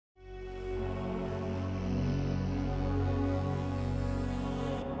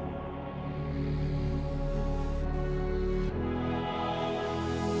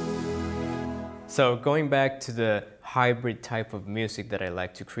So going back to the hybrid type of music that I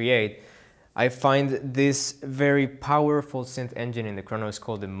like to create, I find this very powerful synth engine in the KRONOS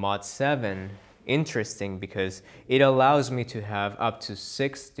called the Mod 7 interesting because it allows me to have up to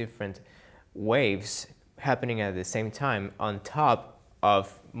 6 different waves happening at the same time on top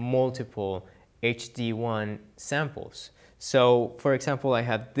of multiple HD1 samples. So for example, I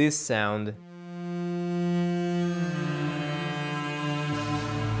have this sound.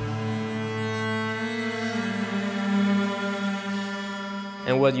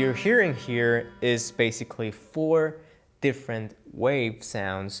 And what you're hearing here is basically 4 different wave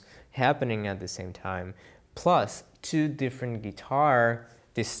sounds happening at the same time, plus 2 different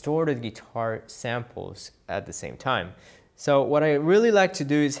distorted guitar samples at the same time. So what I really like to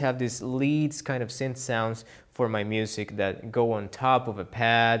do is have these leads kind of synth sounds for my music that go on top of a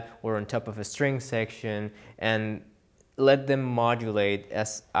pad or on top of a string section and let them modulate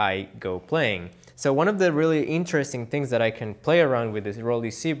as I go playing. So one of the really interesting things that I can play around with this ROLI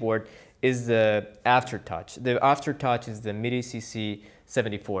Seaboard is the aftertouch. The aftertouch is the MIDI CC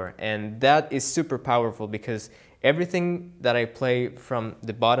 74, and that is super powerful because everything that I play from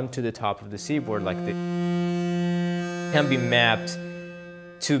the bottom to the top of the Seaboard like this can be mapped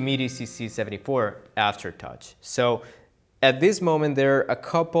to MIDI CC 74 aftertouch. So at this moment there are a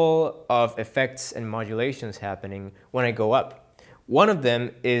couple of effects and modulations happening when I go up. One of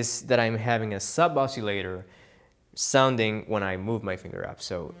them is that I'm having a sub-oscillator sounding when I move my finger up,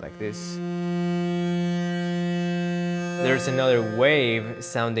 so like this. There's another wave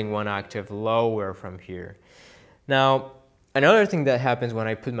sounding 1 octave lower from here. Now, another thing that happens when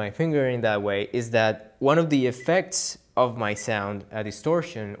I put my finger in that way is that one of the effects of my sound, a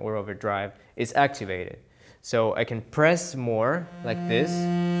distortion or overdrive, is activated. So I can press more like this,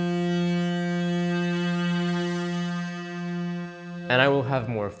 and I will have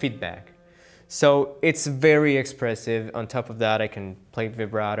more feedback. So it's very expressive. On top of that, I can play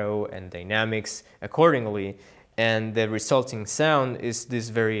vibrato and dynamics accordingly, and the resulting sound is this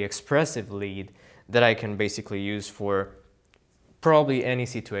very expressive lead that I can basically use for probably any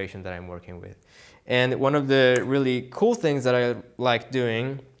situation that I'm working with. And one of the really cool things that I like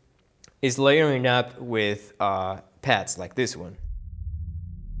doing is layering up with pads like this one.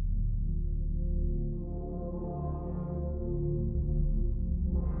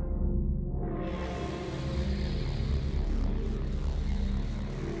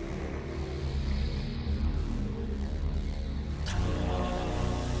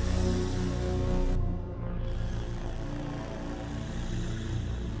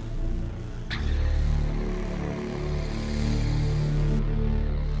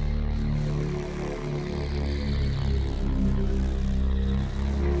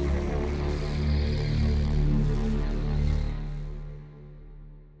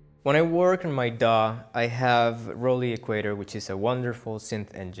 When I work on my DAW, I have ROLI Equator, which is a wonderful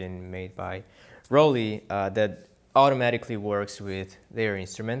synth engine made by ROLI that automatically works with their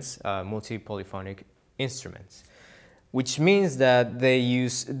instruments, multi-polyphonic instruments, which means that they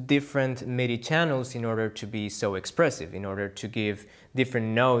use different MIDI channels in order to be so expressive, in order to give different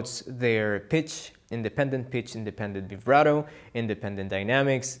notes their pitch, independent vibrato, independent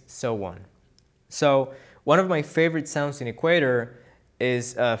dynamics, so on. So one of my favorite sounds in Equator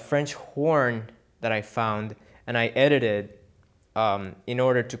is a French horn that I found and I edited in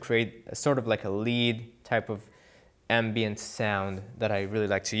order to create a sort of like a lead type of ambient sound that I really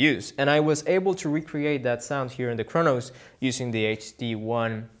like to use. And I was able to recreate that sound here in the KRONOS using the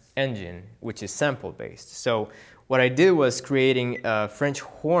HD1 engine, which is sample based. So what I did was creating a French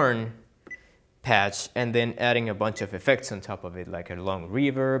horn patch and then adding a bunch of effects on top of it, like a long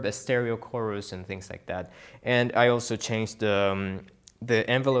reverb, a stereo chorus, and things like that. And I also changed the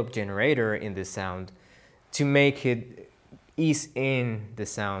envelope generator in the sound to make it ease in the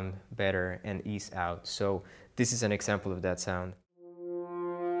sound better and ease out. So this is an example of that sound.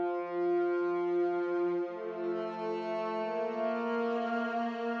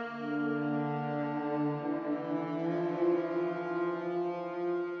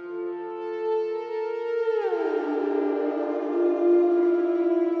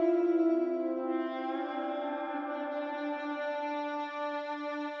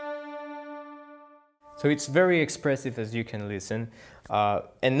 So it's very expressive, as you can listen.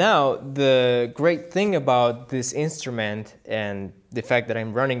 And now the great thing about this instrument and the fact that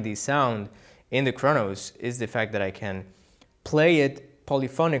I'm running this sound in the KRONOS is the fact that I can play it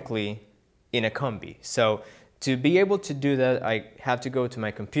polyphonically in a combi. So to be able to do that, I have to go to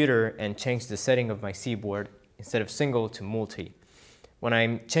my computer and change the setting of my Seaboard instead of single to multi. When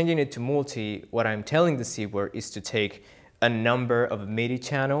I'm changing it to multi, what I'm telling the Seaboard is to take a number of MIDI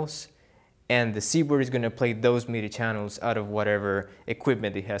channels and the Seaboard is going to play those MIDI channels out of whatever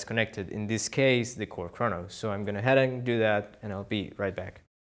equipment it has connected. In this case, the Korg KRONOS. So I'm going to head and do that, and I'll be right back.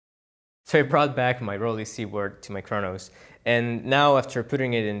 So I brought back my ROLI Seaboard to my KRONOS, and now after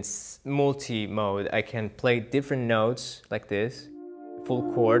putting it in multi-mode, I can play different notes like this,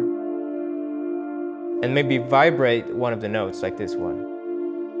 full chord, and maybe vibrate one of the notes like this one,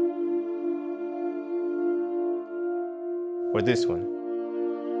 or this one.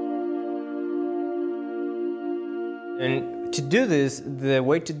 And to do this, the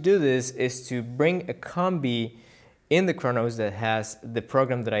way to do this is to bring a combi in the KRONOS that has the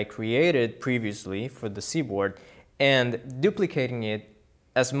program that I created previously for the Seaboard and duplicating it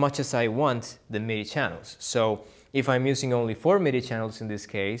as much as I want the MIDI channels. So if I'm using only 4 MIDI channels in this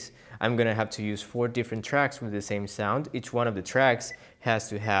case, I'm going to have to use 4 different tracks with the same sound. Each one of the tracks has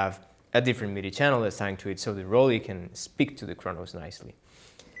to have a different MIDI channel assigned to it so the ROLI can speak to the KRONOS nicely.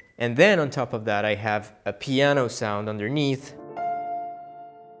 And then on top of that, I have a piano sound underneath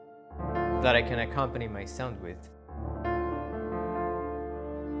that I can accompany my sound with.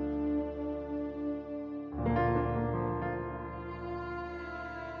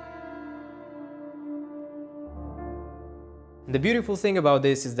 The beautiful thing about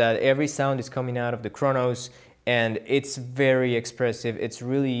this is that every sound is coming out of the KRONOS, and it's very expressive. It's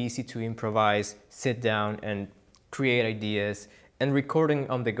really easy to improvise, sit down and create ideas, and recording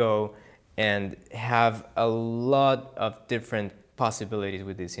on the go, and have a lot of different possibilities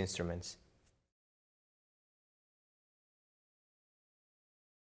with these instruments.